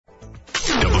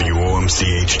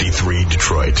WMMC HD3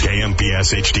 Detroit,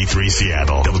 KMPS HD3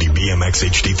 Seattle, WBMX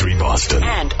HD3 Boston.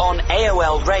 And on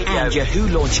AOL Radio and Yahoo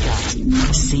Launchcast.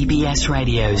 CBS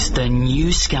Radio's The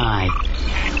New Sky.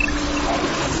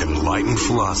 Enlightened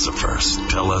philosophers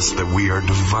tell us that we are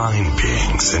divine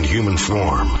beings in human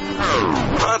form.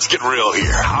 Let's get real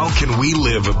here. How can we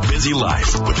live a busy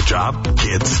life with a job,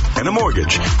 kids, and a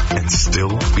mortgage and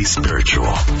still be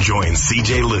spiritual? Join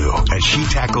CJ Liu as she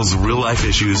tackles real-life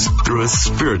issues through a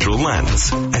spiritual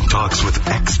lens and talks with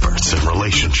experts in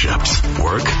relationships,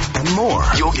 work, and more.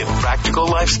 You'll get practical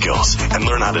life skills and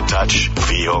learn how to touch,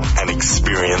 feel, and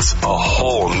experience a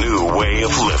whole new way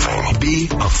of living. Be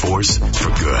a force for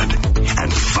good.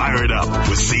 And fire it up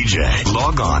with CJ.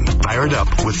 Log on,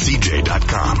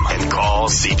 fireitupwithcj.com, and call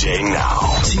CJ now.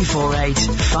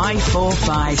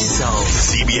 248-545-SOUL.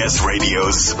 CBS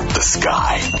Radio's The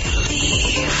Sky.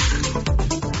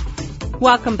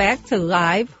 Welcome back to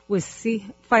Live with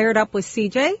Fired Up with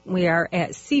CJ. We are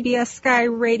at CBS Sky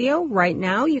Radio right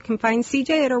now. You can find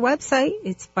CJ at our website.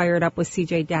 It's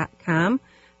fireitupwithcj.com.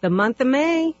 The month of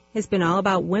May has been all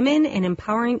about women and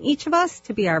empowering each of us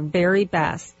to be our very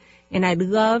best. And I'd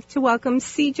love to welcome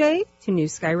CJ to New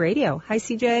Sky Radio. Hi,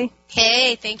 CJ.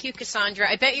 Hey, thank you, Cassandra.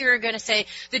 I bet you were going to say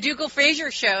the Dougall Fraser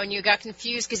show, and you got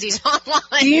confused because he's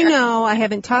online. Do you know, I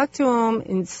haven't talked to him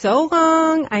in so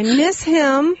long. I miss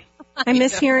him. I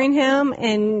miss hearing him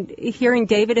and hearing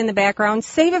David in the background,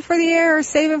 save it for the air,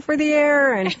 save it for the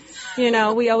air. And, you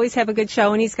know, we always have a good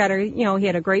show, and he's got he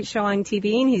had a great show on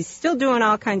TV, and he's still doing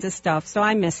all kinds of stuff. So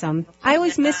I miss him. I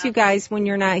always miss you guys when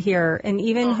you're not here. And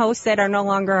even hosts that are no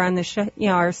longer on the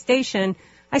our station,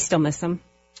 I still miss them.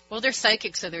 Well, they're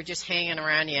psychic, so they're just hanging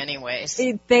around you anyways.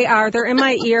 They are. They're in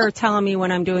my ear telling me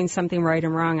when I'm doing something right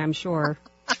and wrong, I'm sure.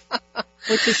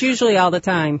 Which is usually all the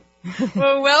time.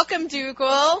 Well, welcome,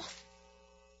 Dougall.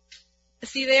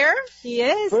 Is he there? He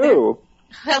is. Ooh.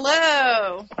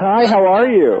 Hello. Hi, how are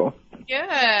you?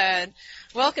 Good.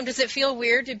 Welcome. Does it feel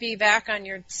weird to be back on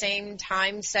your same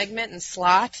time segment and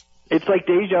slot? It's like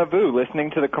deja vu, listening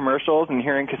to the commercials and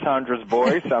hearing Cassandra's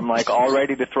voice. I'm like all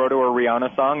ready to throw to a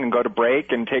Rihanna song and go to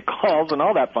break and take calls and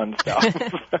all that fun stuff.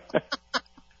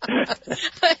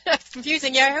 That's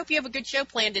confusing. Yeah, I hope you have a good show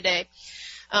planned today.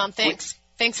 Thanks.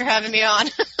 Thanks for having me on.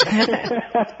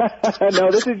 No,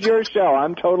 this is your show.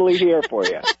 I'm totally here for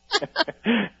you.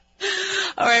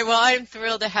 All right, well, I'm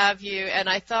thrilled to have you. And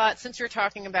I thought, since we're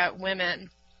talking about women,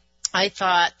 I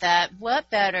thought that what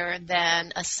better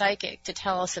than a psychic to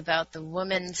tell us about the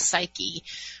woman's psyche?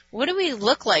 What do we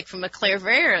look like from a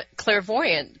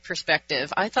clairvoyant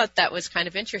perspective? I thought that was kind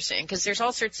of interesting because there's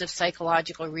all sorts of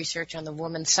psychological research on the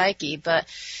woman's psyche, but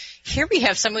here we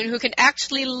have someone who can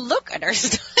actually look at our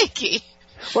psyche.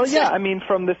 Well, yeah, I mean,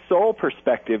 from the soul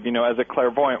perspective, as a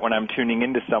clairvoyant, when I'm tuning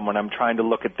into someone, I'm trying to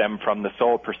look at them from the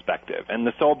soul perspective. And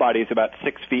the soul body is about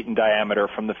 6 feet in diameter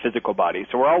from the physical body.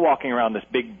 So we're all walking around this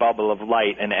big bubble of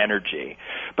light and energy.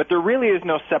 But there really is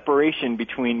no separation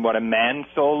between what a man's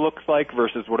soul looks like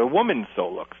versus what a woman's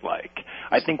soul looks like.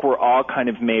 I think we're all kind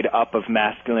of made up of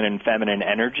masculine and feminine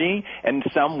energy, and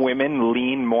some women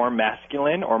lean more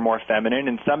masculine or more feminine,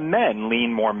 and some men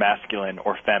lean more masculine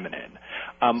or feminine.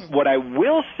 What I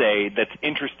will say that's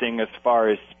interesting as far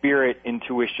as spirit,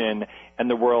 intuition, and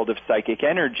the world of psychic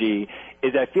energy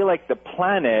is I feel like the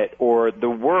planet or the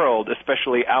world,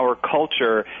 especially our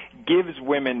culture, gives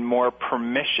women more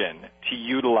permission to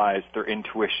utilize their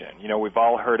intuition. We've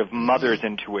all heard of mother's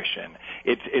intuition.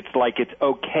 It's like it's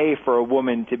okay for a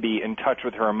woman to be in touch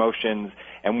with her emotions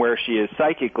and where she is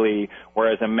psychically,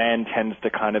 whereas a man tends to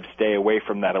kind of stay away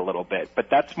from that a little bit. But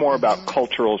that's more about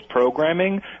cultural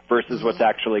programming versus what's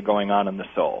actually going on in the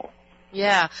soul.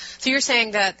 Yeah. So you're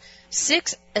saying that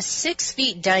a 6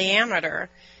 feet diameter,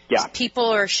 people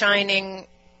are shining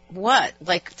what?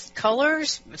 Like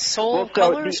colors? Soul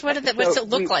colors? What's it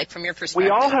look like from your perspective? We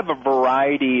all have a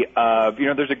variety of,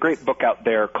 there's a great book out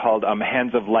there called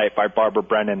Hands of Light by Barbara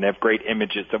Brennan. They have great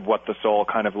images of what the soul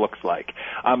kind of looks like.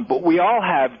 But we all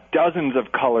have dozens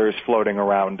of colors floating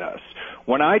around us.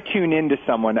 When I tune into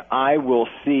someone, I will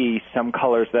see some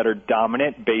colors that are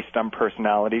dominant based on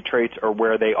personality traits or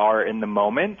where they are in the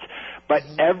moment, but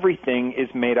everything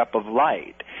is made up of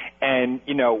light. And,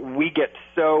 we get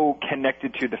so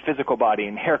connected to the physical body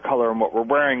and hair color and what we're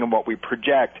wearing and what we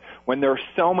project when there are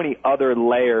so many other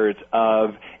layers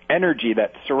of energy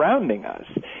that's surrounding us.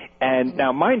 And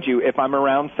now, mind you, if I'm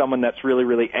around someone that's really,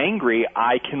 really angry,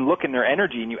 I can look in their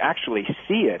energy and you actually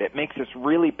see it. It makes us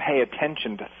really pay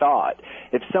attention to thought.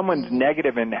 If someone's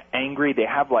negative and angry, they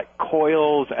have like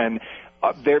coils and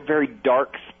they're very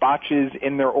dark spotches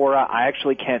in their aura. I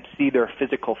actually can't see their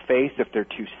physical face if they're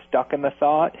too stuck in the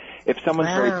thought. If someone's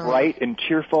very bright and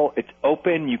cheerful, it's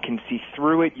open. You can see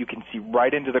through it. You can see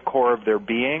right into the core of their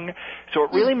being. So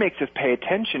it really makes us pay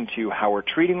attention to how we're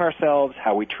treating ourselves,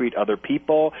 how we treat other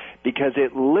people, because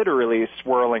it literally is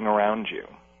swirling around you.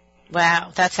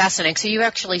 Wow, that's fascinating. So you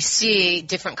actually see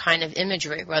different kind of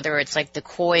imagery, whether it's like the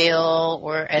coil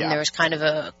and there's kind of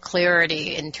a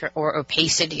clarity or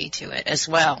opacity to it as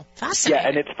well. Fascinating. Yeah,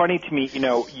 and it's funny to me,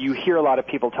 you hear a lot of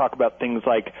people talk about things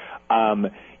like,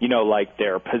 like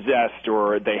they're possessed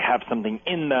or they have something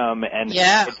in them, and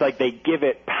it's like they give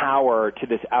it power to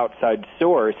this outside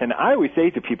source. And I always say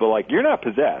to people, like, you're not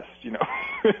possessed,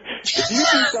 If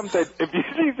you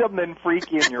see something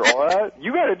freaky in your aura,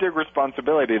 you got to take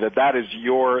responsibility that is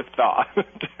your thought. and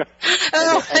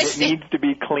it needs to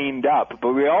be cleaned up.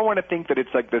 But we all want to think that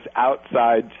it's like this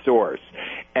outside source.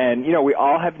 And, we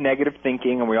all have negative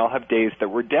thinking and we all have days that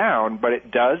we're down, but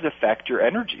it does affect your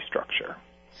energy structure.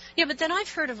 Yeah, but then I've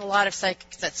heard of a lot of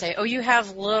psychics that say, oh, you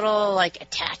have little,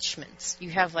 attachments. You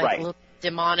have, little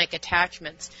demonic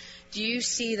attachments. Do you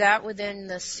see that within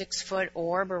the 6-foot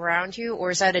orb around you,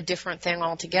 or is that a different thing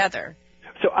altogether?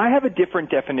 So I have a different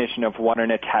definition of what an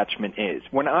attachment is.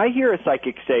 When I hear a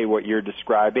psychic say what you're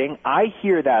describing, I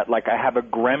hear that like I have a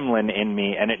gremlin in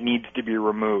me and it needs to be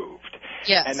removed.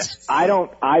 Yes. And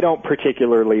I don't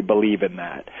particularly believe in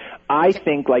that. I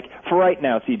think, for right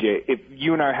now, CJ, if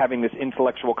you and I are having this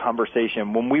intellectual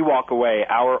conversation, when we walk away,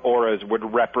 our auras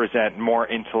would represent more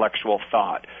intellectual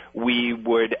thought. We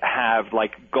would have,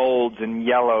 golds and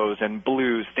yellows and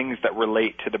blues, things that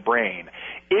relate to the brain.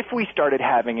 If we started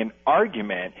having an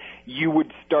argument, you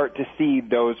would start to see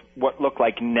those, what look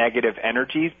like negative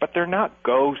energies, but they're not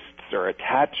ghosts or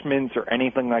attachments or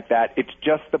anything like that. It's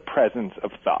just the presence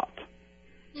of thought.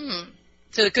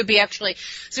 So it could be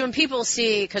so when people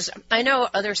see, because I know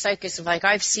other psychics,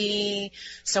 I've seen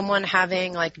someone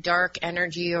having dark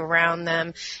energy around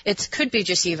them. It could be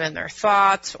just even their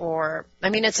thoughts, or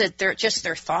they're just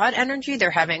their thought energy. They're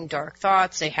having dark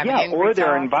thoughts. They have angry or their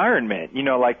thoughts. Environment.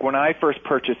 When I first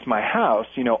purchased my house,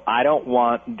 I don't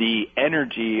want the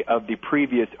energy of the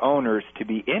previous owners to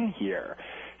be in here.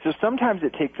 So sometimes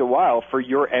it takes a while for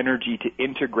your energy to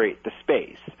integrate the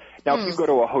space. Now, if you go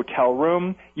to a hotel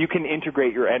room, you can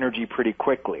integrate your energy pretty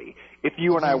quickly. If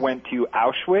you and I went to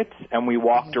Auschwitz and we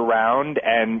walked around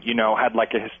and, had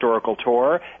a historical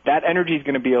tour, that energy is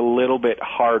going to be a little bit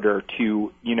harder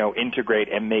to,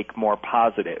 integrate and make more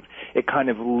positive. It kind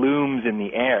of looms in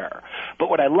the air. But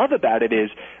what I love about it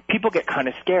is people get kind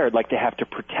of scared, like they have to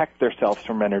protect themselves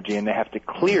from energy and they have to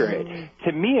clear it.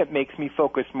 To me, it makes me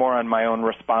focus more on my own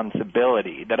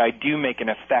responsibility, that I do make an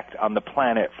effect on the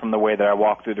planet from the way that I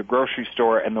walk through the grocery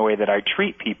store and the way that I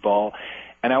treat people.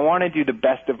 And I want to do the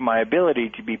best of my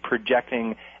ability to be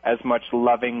projecting as much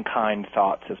loving, kind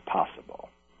thoughts as possible.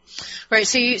 Right.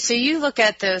 So you look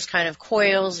at those kind of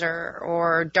coils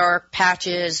or dark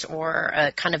patches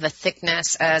or kind of a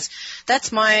thickness as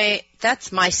that's my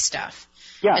stuff.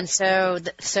 Yeah. And so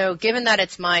given that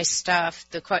it's my stuff,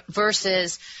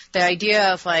 versus the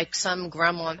idea of some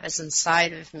gremlin is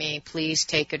inside of me, please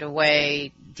take it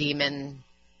away, demon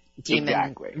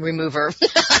exactly. remover.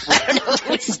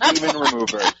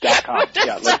 DemonRemover.com.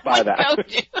 Yeah, let's buy that.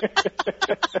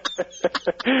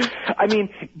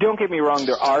 Don't get me wrong,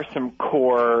 there are some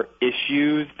core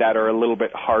issues that are a little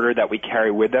bit harder that we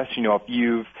carry with us.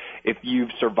 If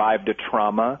you've survived a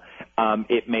trauma,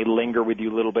 it may linger with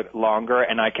you a little bit longer,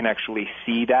 and I can actually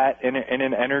see that in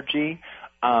an energy.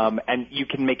 And you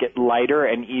can make it lighter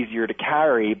and easier to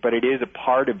carry, but it is a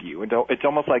part of you. It's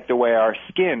almost like the way our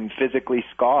skin physically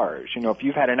scars. If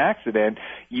you've had an accident,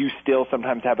 you still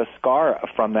sometimes have a scar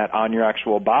from that on your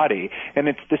actual body. And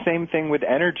it's the same thing with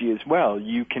energy as well.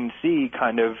 You can see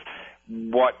kind of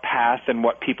what past and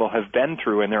what people have been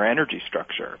through in their energy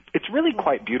structure. It's really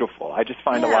quite beautiful. I just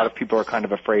find a lot of people are kind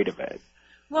of afraid of it.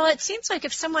 Well, it seems like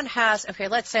if someone has,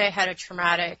 let's say I had a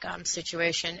traumatic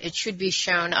situation, it should be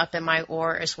shown up in my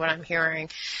aura is what I'm hearing.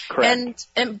 Correct.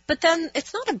 But then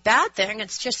it's not a bad thing.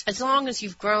 It's just as long as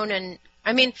you've grown and,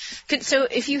 so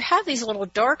if you have these little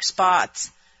dark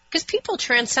spots, because people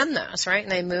transcend those, right?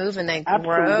 And they move and they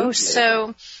grow.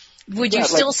 So would you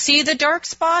still see the dark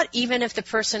spot even if the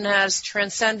person has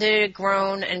transcended,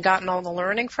 grown, and gotten all the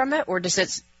learning from it? Or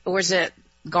is it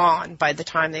gone by the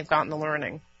time they've gotten the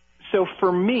learning? So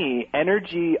for me,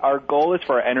 our goal is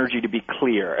for our energy to be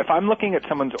clear. If I'm looking at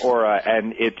someone's aura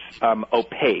and it's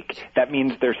opaque, that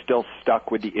means they're still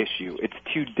stuck with the issue. It's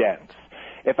too dense.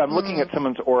 if I'm looking at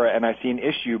someone's aura and I see an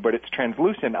issue, but it's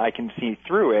translucent, I can see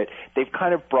through it, they've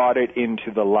kind of brought it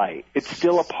into the light. It's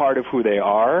still a part of who they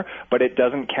are, but it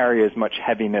doesn't carry as much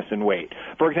heaviness and weight.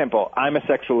 For example, I'm a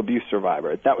sexual abuse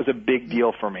survivor. That was a big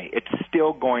deal for me. It's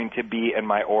still going to be in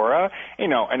my aura,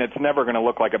 and it's never going to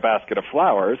look like a basket of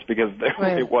flowers because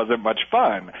it wasn't much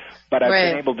fun. But I've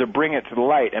been able to bring it to the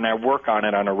light, and I work on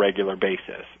it on a regular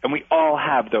basis. And we all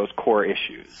have those core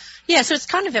issues. Yeah, so it's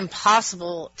kind of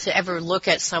impossible to ever look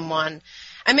at someone.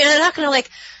 I mean, I'm not going to like,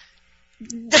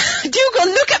 Dougall,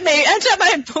 look at me. Answer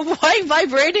my white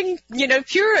vibrating,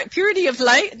 purity of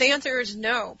light. The answer is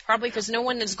no, probably because no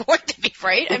one is going to be,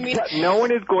 right? I mean, no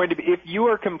one is going to be. If you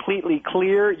are completely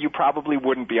clear, you probably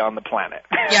wouldn't be on the planet.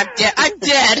 Yeah, I'm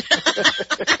dead.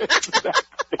 Exactly.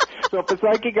 So if a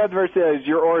psychic ever says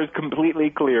your aura is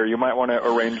completely clear, you might want to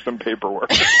arrange some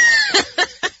paperwork.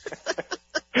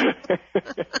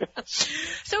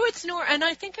 So it's and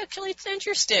I think actually it's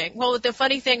interesting. Well, the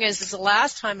funny thing is the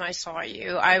last time I saw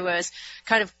you, I was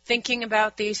kind of thinking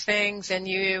about these things, and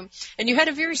you had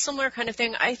a very similar kind of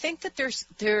thing. I think that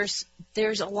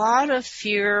there's a lot of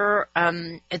fear.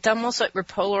 It's almost like we're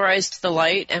polarized to the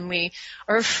light, and we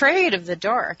are afraid of the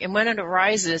dark. And when it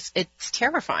arises, it's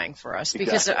terrifying for us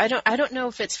because I don't know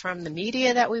if it's from the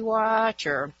media that we watch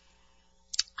or.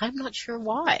 I'm not sure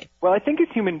why. Well, I think as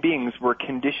human beings, we're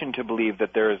conditioned to believe that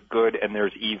there is good and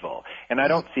there's evil. And I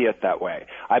don't see it that way.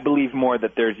 I believe more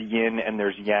that there's yin and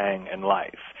there's yang in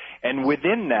life. And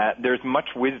within that, there's much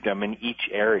wisdom in each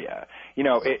area.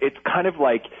 It's kind of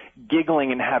like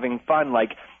giggling and having fun.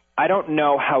 Like, I don't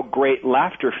know how great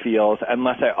laughter feels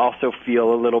unless I also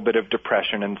feel a little bit of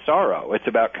depression and sorrow. It's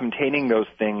about containing those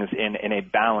things in a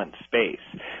balanced space.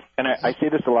 And I say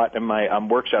this a lot in my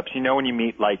workshops. When you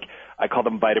meet, like, I call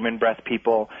them vitamin breath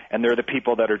people, and they're the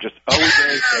people that are just always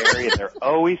very fairy, and they're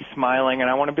always smiling, and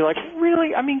I want to be like,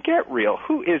 really? I mean, get real.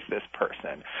 Who is this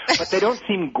person? But they don't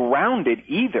seem grounded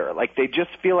either. Like, they just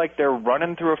feel like they're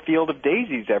running through a field of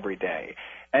daisies every day.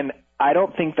 And I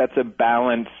don't think that's a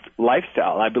balanced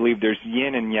lifestyle. I believe there's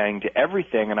yin and yang to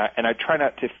everything, and I try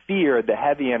not to fear the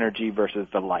heavy energy versus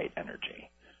the light energy.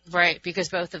 Right, because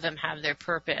both of them have their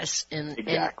purpose in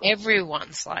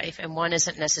everyone's life, and one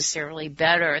isn't necessarily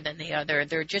better than the other.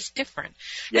 They're just different.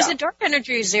 Because the dark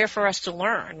energy is there for us to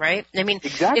learn, right? I mean,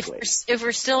 if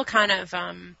we're still kind of,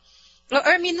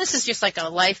 this is just like a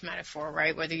life metaphor,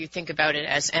 right? Whether you think about it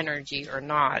as energy or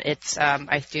not, it's,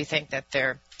 I do think that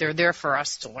they're there for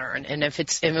us to learn. And if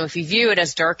you view it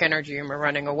as dark energy and we're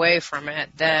running away from it,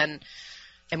 and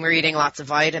we're eating lots of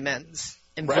vitamins,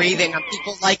 and breathing on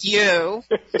people like you.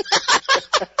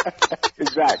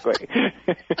 Exactly.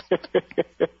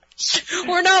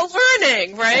 We're not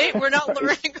learning, right? We're not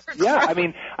learning. Yeah, I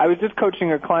mean, I was just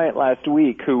coaching a client last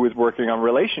week who was working on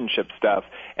relationship stuff,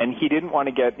 and he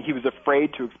was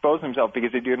afraid to expose himself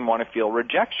because he didn't want to feel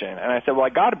rejection. And I said, well, I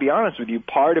got to be honest with you,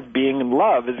 part of being in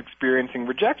love is experiencing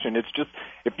rejection. It's just,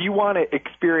 if you want to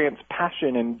experience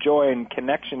passion and joy and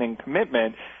connection and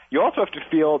commitment, you also have to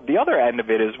feel the other end of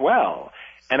it as well.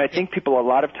 And I think people a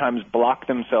lot of times block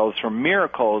themselves from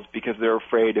miracles because they're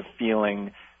afraid of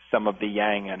feeling some of the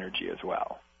yang energy as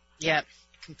well. Yep,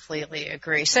 completely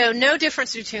agree. So no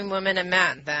difference between women and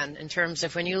men then in terms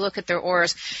of when you look at their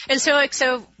auras. And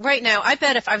so right now, I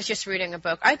bet if I was just reading a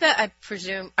book, I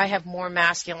presume I have more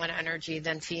masculine energy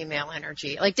than female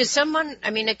energy. Like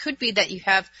it could be that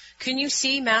can you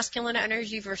see masculine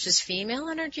energy versus female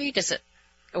energy?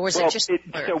 Or is it just...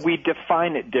 So we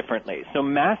define it differently. So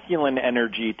masculine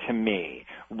energy to me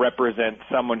represents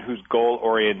someone who's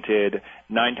goal-oriented.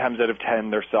 9 times out of 10,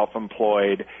 they're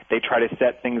self-employed. They try to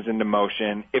set things into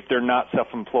motion. If they're not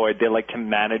self-employed, they like to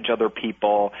manage other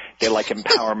people. They like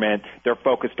empowerment. They're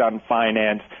focused on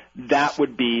finance. That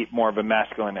would be more of a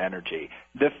masculine energy.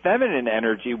 The feminine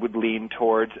energy would lean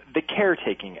towards the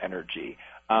caretaking energy.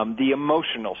 The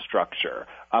emotional structure,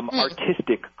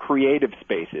 artistic, creative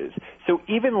spaces. So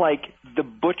even like the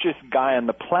butchest guy on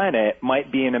the planet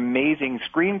might be an amazing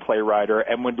screenplay writer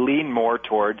and would lean more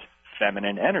towards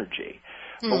feminine energy.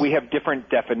 But we have different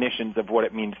definitions of what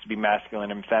it means to be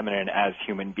masculine and feminine as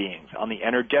human beings. On the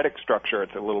energetic structure,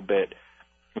 it's a little bit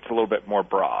more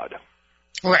broad.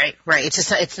 Right.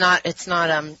 It's not,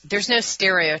 there's no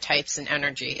stereotypes in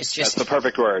energy. It's just. That's the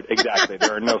perfect word. Exactly.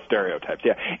 There are no stereotypes.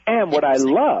 Yeah. And what I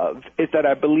love is that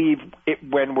I believe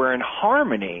when we're in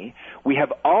harmony, we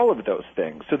have all of those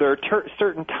things. So there are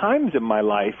certain times in my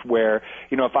life where,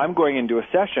 if I'm going into a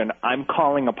session, I'm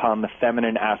calling upon the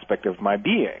feminine aspect of my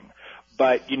being.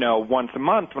 But, once a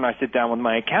month when I sit down with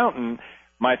my accountant,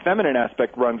 my feminine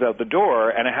aspect runs out the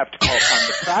door, and I have to call upon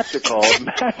the practical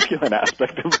masculine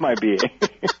aspect of my being.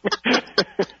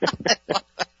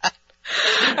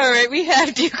 All right, we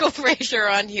have Dougall Fraser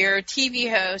on here,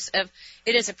 TV host of,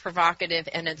 it is a provocative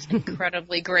and it's an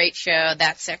incredibly great show,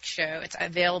 That Sex Show. It's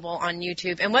available on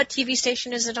YouTube. And what TV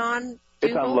station is it on,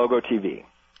 Dougall? It's on Logo TV.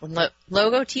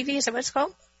 Logo TV, is that what it's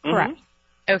called? Correct.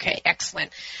 Okay, excellent.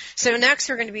 So next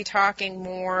we're going to be talking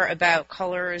more about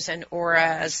colors and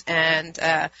auras, and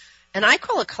I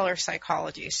call it color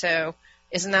psychology. So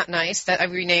isn't that nice that I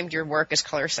renamed your work as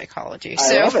color psychology?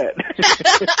 I love it.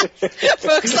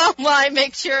 Folks online,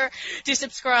 make sure to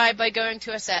subscribe by going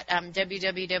to us at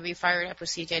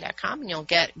www.firedupwithcj.com, and you'll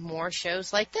get more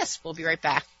shows like this. We'll be right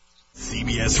back.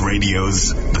 CBS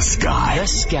Radio's The Sky. The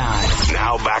Sky.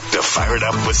 Now back to Fire It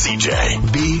Up with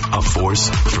CJ. Be a force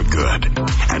for good.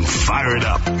 And Fire It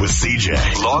Up with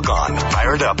CJ. Log on,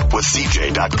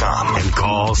 firedupwithcj.com, and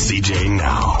call CJ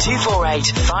now.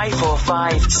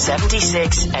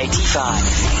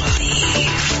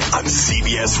 248-545-7685. On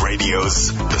CBS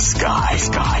Radio's The Sky.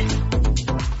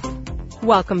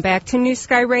 Welcome back to New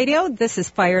Sky Radio. This is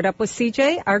Fired Up with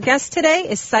CJ. Our guest today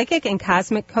is psychic and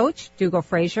cosmic coach Dougall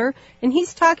Fraser, and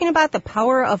he's talking about the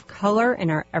power of color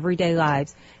in our everyday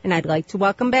lives. And I'd like to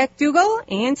welcome back Dougall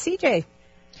and CJ.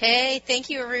 Hey, thank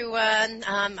you, everyone.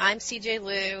 I'm CJ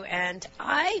Liu, and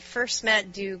I first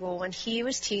met Dougall when he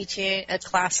was teaching a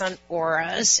class on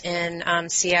auras in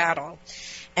Seattle.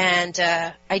 And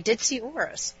I did see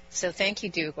auras, so thank you,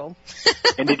 Dougall.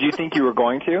 And did you think you were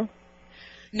going to?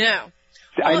 No.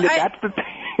 Well, that's the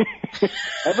thing.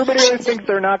 Everybody always thinks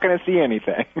they're not going to see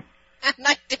anything. And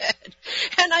I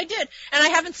did. And I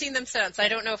haven't seen them since. I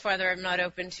don't know if whether I'm not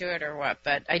open to it or what,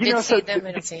 but I did see them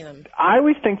and I've seen them. I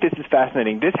always think this is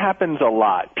fascinating. This happens a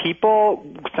lot.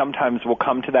 People sometimes will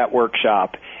come to that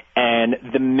workshop,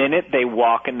 and the minute they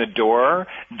walk in the door,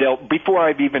 before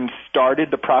I've even started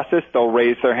the process, they'll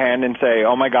raise their hand and say,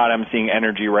 "Oh my God, I'm seeing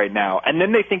energy right now." And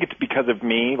then they think it's because of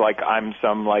me, like I'm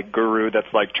some like guru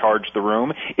that's like charged the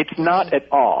room. It's not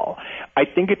at all. I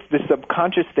think it's the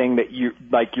subconscious thing that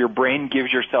your brain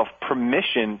gives yourself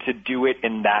permission to do it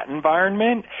in that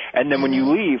environment, and then when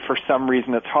you leave, for some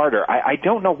reason it's harder. I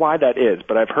don't know why that is,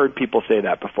 but I've heard people say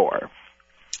that before.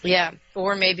 Yeah,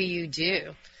 or maybe you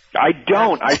do. I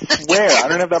don't. I swear. I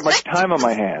don't have that much time on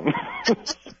my hands.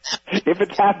 If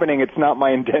it's happening, it's not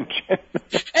my intention.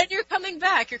 And you're coming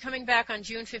back. You're coming back on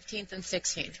June 15th and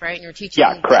 16th, right? And you're teaching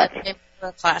correct.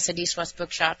 A class at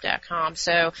eastwestbookshop.com.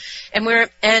 So,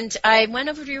 and I went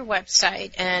over to your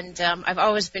website, and I've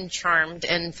always been charmed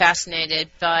and fascinated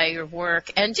by your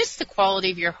work and just the quality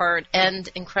of your heart and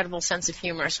incredible sense of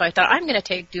humor. So I thought, I'm going to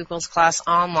take Dougall's class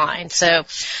online. So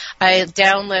I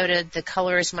downloaded The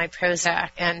Color is My Prozac,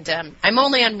 and I'm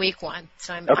only on week 1.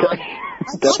 So I'm okay. on.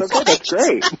 That's okay. That's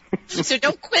great. So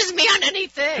don't quiz me on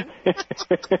anything.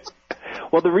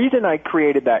 Well, the reason I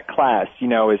created that class,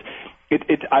 is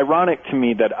it's ironic to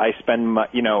me that I spend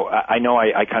I know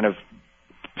I kind of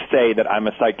say that I'm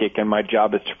a psychic and my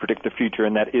job is to predict the future,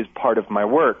 and that is part of my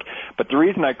work. But the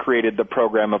reason I created the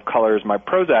program of Color is My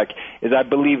Prozac is I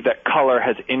believe that color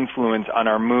has influence on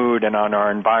our mood and on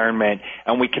our environment,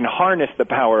 and we can harness the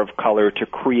power of color to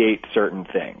create certain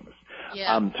things.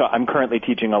 Yeah. So I'm currently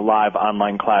teaching a live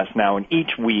online class now, and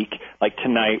each week, like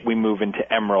tonight, we move into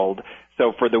Emerald.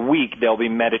 So for the week, they'll be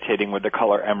meditating with the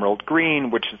color emerald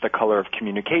green, which is the color of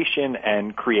communication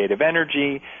and creative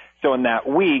energy. So in that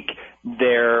week,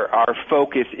 our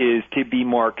focus is to be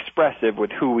more expressive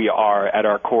with who we are at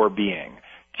our core being,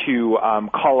 to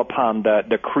call upon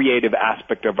the creative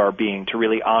aspect of our being, to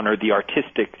really honor the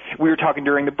artistic. We were talking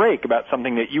during the break about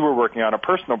something that you were working on, a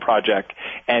personal project,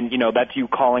 and, that's you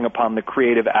calling upon the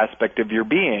creative aspect of your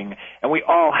being. And we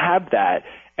all have that.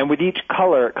 And with each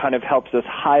color, it kind of helps us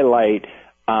highlight,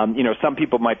 some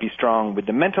people might be strong with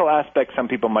the mental aspect, some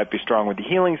people might be strong with the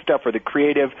healing stuff or the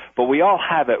creative, but we all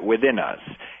have it within us.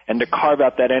 And to carve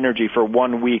out that energy for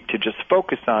 1 week to just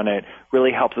focus on it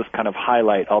really helps us kind of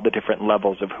highlight all the different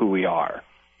levels of who we are.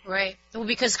 Right. Well,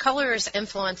 because color is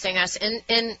influencing us, and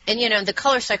the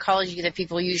color psychology that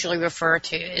people usually refer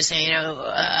to is,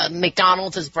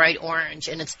 McDonald's is bright orange,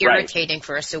 and it's irritating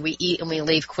for us, so we eat and we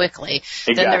leave quickly.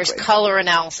 Exactly. Then there's color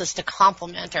analysis to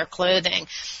complement our clothing.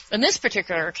 In this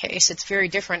particular case, it's very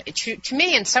different. To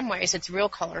me, in some ways, it's real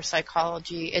color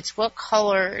psychology. It's what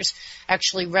colors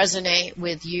actually resonate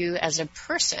with you as a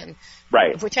person.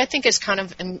 Right. Which I think is kind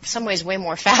of, in some ways, way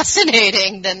more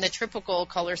fascinating than the typical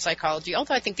color psychology,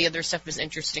 although I think the other stuff is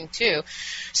interesting, too.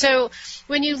 So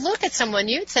when you look at someone,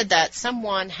 you said that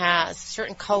someone has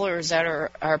certain colors that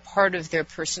are part of their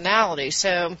personality.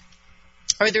 So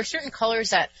are there certain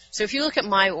colors so if you look at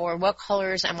my aura, what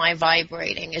colors am I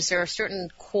vibrating? Is there a certain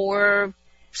core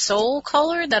soul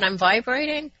color that I'm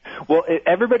vibrating? Well,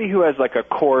 everybody who has like a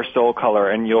core soul color,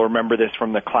 and you'll remember this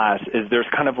from the class, is there's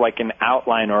kind of like an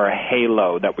outline or a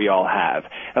halo that we all have.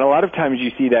 And a lot of times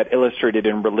you see that illustrated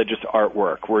in religious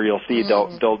artwork where you'll see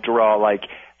they'll draw like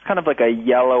kind of like a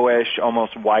yellowish,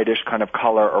 almost whitish kind of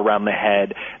color around the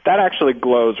head. That actually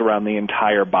glows around the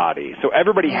entire body. So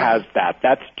everybody has that.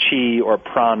 That's chi or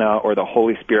prana or the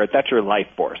Holy Spirit. That's your life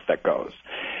force that goes.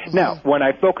 Now, when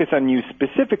I focus on you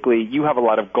specifically, you have a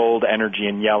lot of gold energy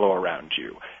and yellow around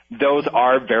you. Those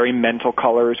are very mental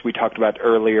colors. We talked about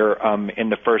earlier in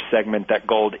the first segment that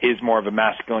gold is more of a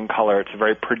masculine color. It's a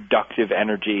very productive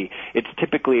energy. It's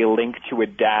typically a link to a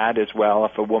dad as well.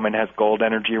 If a woman has gold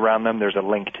energy around them, there's a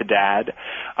link to dad.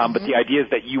 But the idea is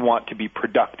that you want to be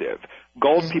productive.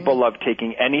 Gold people love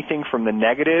taking anything from the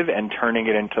negative and turning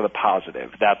it into the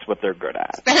positive. That's what they're good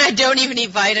at. And I don't even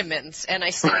eat vitamins, and I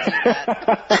still do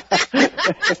that.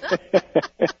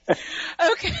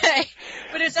 Okay.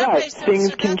 But is that But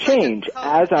things can change.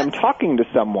 As I'm talking to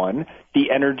someone,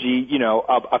 the energy,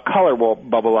 a color will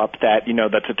bubble up that,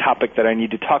 that's a topic that I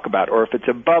need to talk about. Or if it's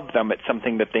above them, it's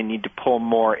something that they need to pull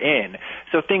more in.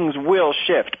 So things will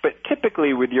shift. But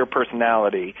typically with your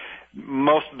personality,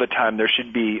 most of the time there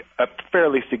should be a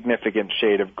fairly significant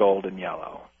shade of gold and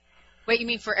yellow. Wait, you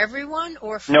mean for everyone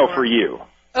or for... No, for you.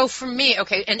 Oh, for me,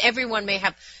 okay. And everyone may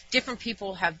have, different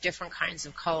people have different kinds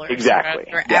of colors.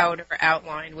 Exactly. Or out or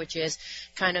outline, which is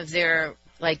kind of their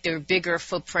bigger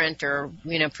footprint or,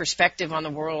 perspective on the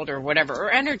world or whatever, or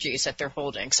energies that they're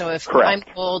holding. So if I'm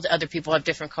gold, other people have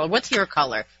different color. What's your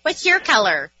color? What's your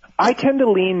color? I tend to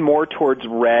lean more towards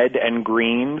red and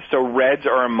green. So reds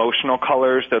are emotional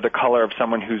colors. They're the color of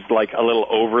someone who's like a little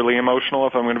overly emotional,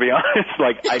 if I'm going to be honest.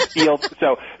 Like I feel,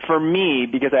 so for me,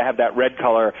 because I have that red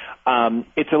color,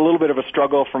 it's a little bit of a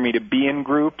struggle for me to be in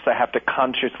groups. I have to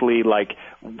consciously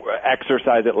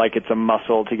exercise it like it's a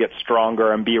muscle to get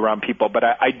stronger and be around people. But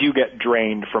I do get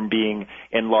drained from being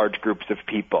in large groups of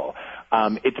people.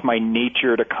 It's my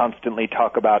nature to constantly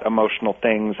talk about emotional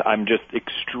things. I'm just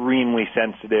extremely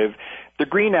sensitive. The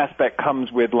green aspect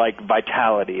comes with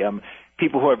vitality.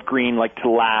 People who have green like to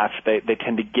laugh. They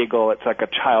tend to giggle. It's like a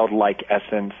childlike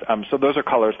essence. So those are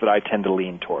colors that I tend to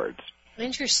lean towards.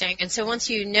 Interesting. And so once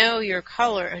you know your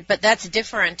color, but that's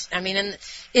different. I mean, and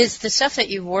is the stuff that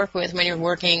you work with when you're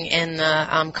working in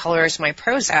the Colors My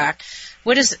Prozac,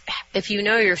 if you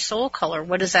know your soul color,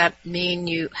 what does that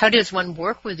mean? How does one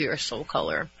work with your soul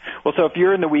color? Well, so if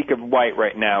you're in the week of white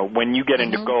right now, when you get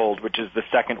into gold, which is the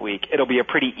second week, it'll be a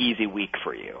pretty easy week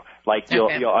for you.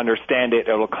 You'll understand it.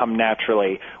 It'll come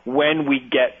naturally. When we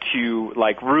get to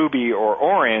ruby or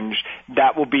orange,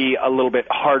 that will be a little bit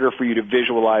harder for you to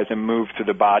visualize and move through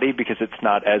the body because it's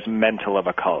not as mental of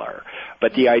a color.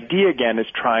 But the idea, again, is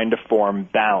trying to form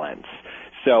balance.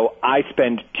 So I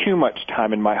spend too much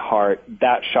time in my heart.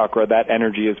 That chakra, that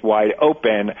energy is wide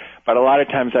open, but a lot of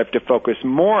times I have to focus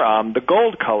more on the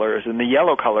gold colors and the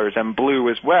yellow colors and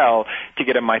blue as well to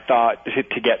get in my thought,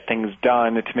 to get things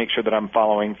done, to make sure that I'm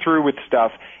following through with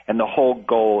stuff, and the whole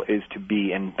goal is to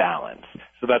be in balance.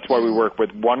 So that's why we work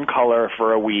with one color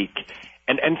for a week.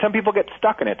 And some people get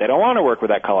stuck in it. They don't want to work with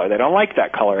that color. They don't like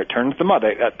that color. It turns them up.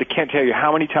 They can't tell you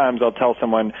how many times I'll tell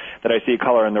someone that I see a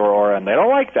color in their aura and they don't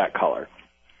like that color.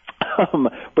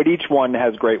 But each one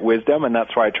has great wisdom, and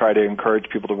that's why I try to encourage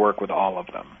people to work with all of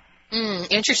them.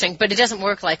 Interesting, but it doesn't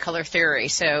work like color theory.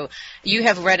 So you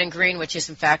have red and green, which is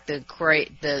in fact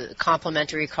the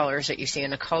complementary colors that you see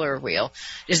in a color wheel.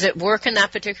 Does it work in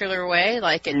that particular way?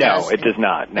 No, it does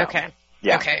not. No. Okay.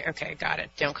 Yeah. Okay, got it.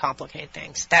 Don't complicate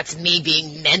things. That's me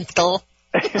being mental.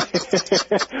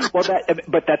 Well,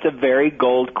 but that's a very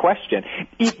gold question.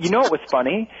 You know what was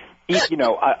funny?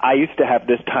 I used to have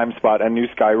this time spot on New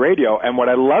Sky Radio, and what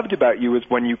I loved about you is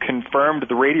when you confirmed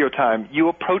the radio time, you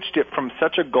approached it from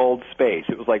such a gold space.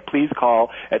 It was like, please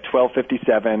call at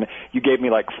 12:57. You gave me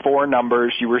 4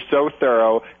 numbers. You were so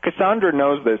thorough. Cassandra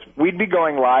knows this. We'd be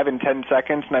going live in 10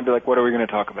 seconds, and I'd be like, what are we going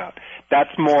to talk about?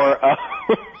 That's more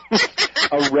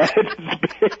a red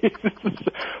space.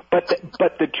 But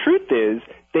the truth is,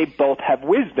 they both have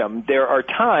wisdom. There are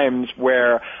times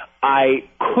where I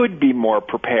could be more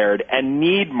prepared and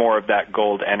need more of that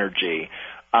gold energy.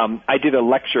 I did a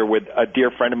lecture with a dear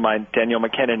friend of mine, Danielle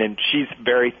McKinnon, and she's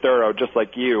very thorough, just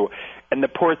like you. And the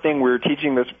poor thing, we were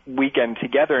teaching this weekend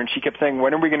together, and she kept saying,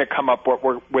 when are we going to come up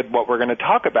with what we're going to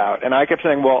talk about? And I kept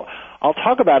saying, well, I'll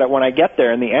talk about it when I get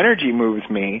there, and the energy moves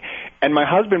me. And my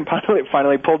husband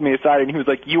finally pulled me aside, and he was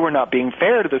like, "You are not being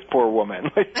fair to this poor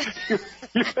woman. Like,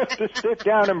 you have to sit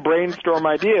down and brainstorm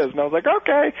ideas." And I was like,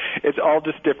 "Okay." It's all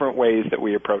just different ways that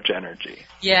we approach energy.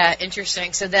 Yeah,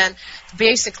 interesting. So then,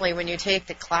 basically, when you take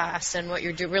the class, and what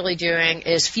you're really doing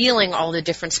is feeling all the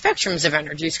different spectrums of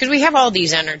energies, because we have all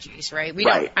these energies, right?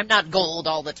 I'm not gold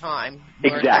all the time.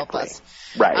 Lord help us.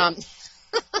 Right.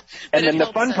 And then the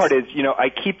fun part is, I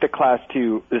keep the class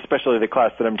to, especially the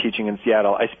class that I'm teaching in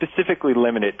Seattle, I specifically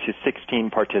limit it to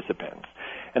 16 participants.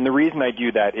 And the reason I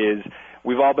do that is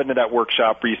we've all been to that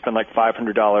workshop where you spend like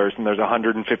 $500 and there's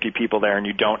 150 people there and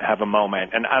you don't have a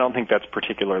moment. And I don't think that's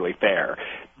particularly fair.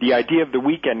 The idea of the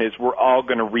weekend is we're all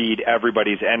going to read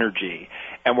everybody's energy,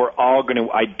 and we're all going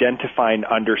to identify and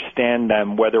understand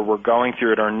them, whether we're going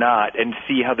through it or not, and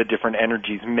see how the different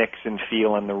energies mix and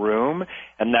feel in the room.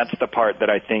 And that's the part that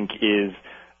I think is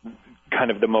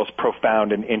kind of the most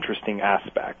profound and interesting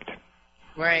aspect.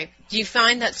 Right. Do you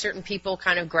find that certain people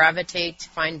kind of gravitate to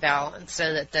find balance,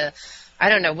 so that I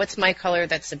don't know, what's my color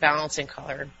that's the balancing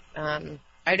color?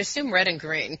 I'd assume red and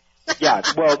green. Yeah,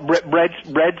 well,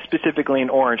 red specifically and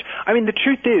orange. I mean, the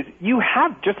truth is, you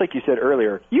have, just like you said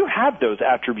earlier, you have those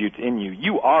attributes in you.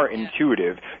 You are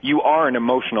intuitive. You are an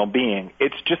emotional being.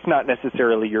 It's just not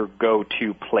necessarily your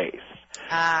go-to place.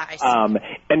 I see.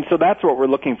 And so that's what we're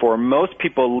looking for. Most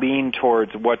people lean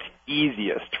towards what's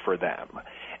easiest for them.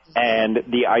 And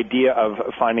the idea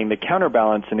of finding the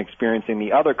counterbalance and experiencing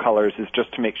the other colors is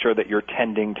just to make sure that you're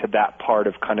tending to that part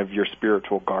of kind of your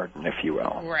spiritual garden, if you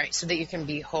will. Right, so that you can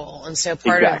be whole. And so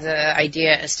part of the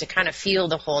idea is to kind of feel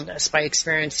the wholeness by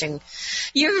experiencing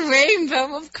your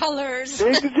rainbow of colors.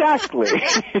 Exactly.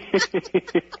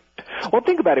 Well,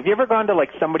 think about it. Have you ever gone to, like,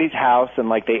 somebody's house and,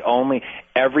 like,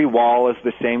 every wall is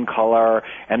the same color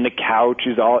and the couch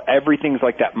is everything's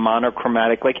like that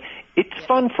monochromatic, like, it's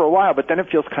fun for a while, but then it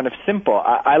feels kind of simple.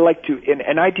 I like to,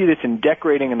 and I do this in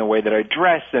decorating and the way that I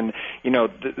dress and,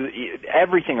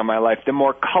 everything in my life. The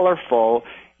more colorful,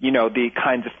 the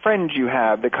kinds of friends you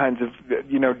have, the kinds of,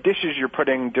 dishes you're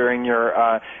putting during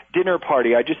your dinner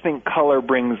party. I just think color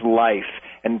brings life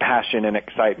and passion and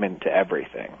excitement to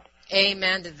everything.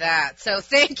 Amen to that. So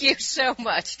thank you so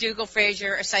much. Dougall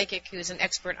Fraser, a psychic who's an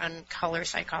expert on color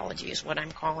psychology is what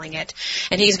I'm calling it.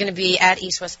 And he's going to be at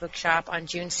East West Bookshop on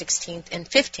June 16th and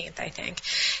 15th, I think.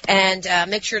 And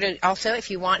make sure to also,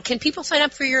 if you want, can people sign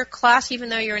up for your class even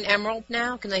though you're an Emerald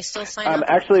now? Can they still sign up?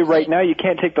 Actually, right now you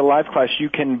can't take the live class. You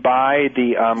can buy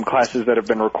the classes that have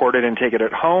been recorded and take it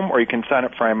at home, or you can sign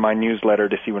up for my newsletter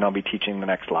to see when I'll be teaching the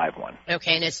next live one.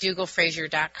 Okay, and it's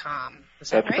DougallFraser.com.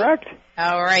 That's right? Correct.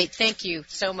 All right. Thank you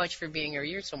so much for being here.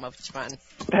 You're so much fun.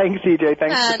 Thanks, EJ.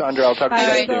 Thanks, Cassandra. I'll talk to you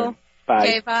guys soon. Bye.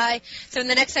 Okay, bye. So in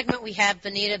the next segment, we have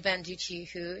Benita Benducci,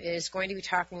 who is going to be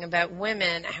talking about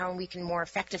women, how we can more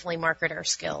effectively market our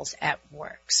skills at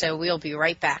work. So we'll be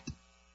right back.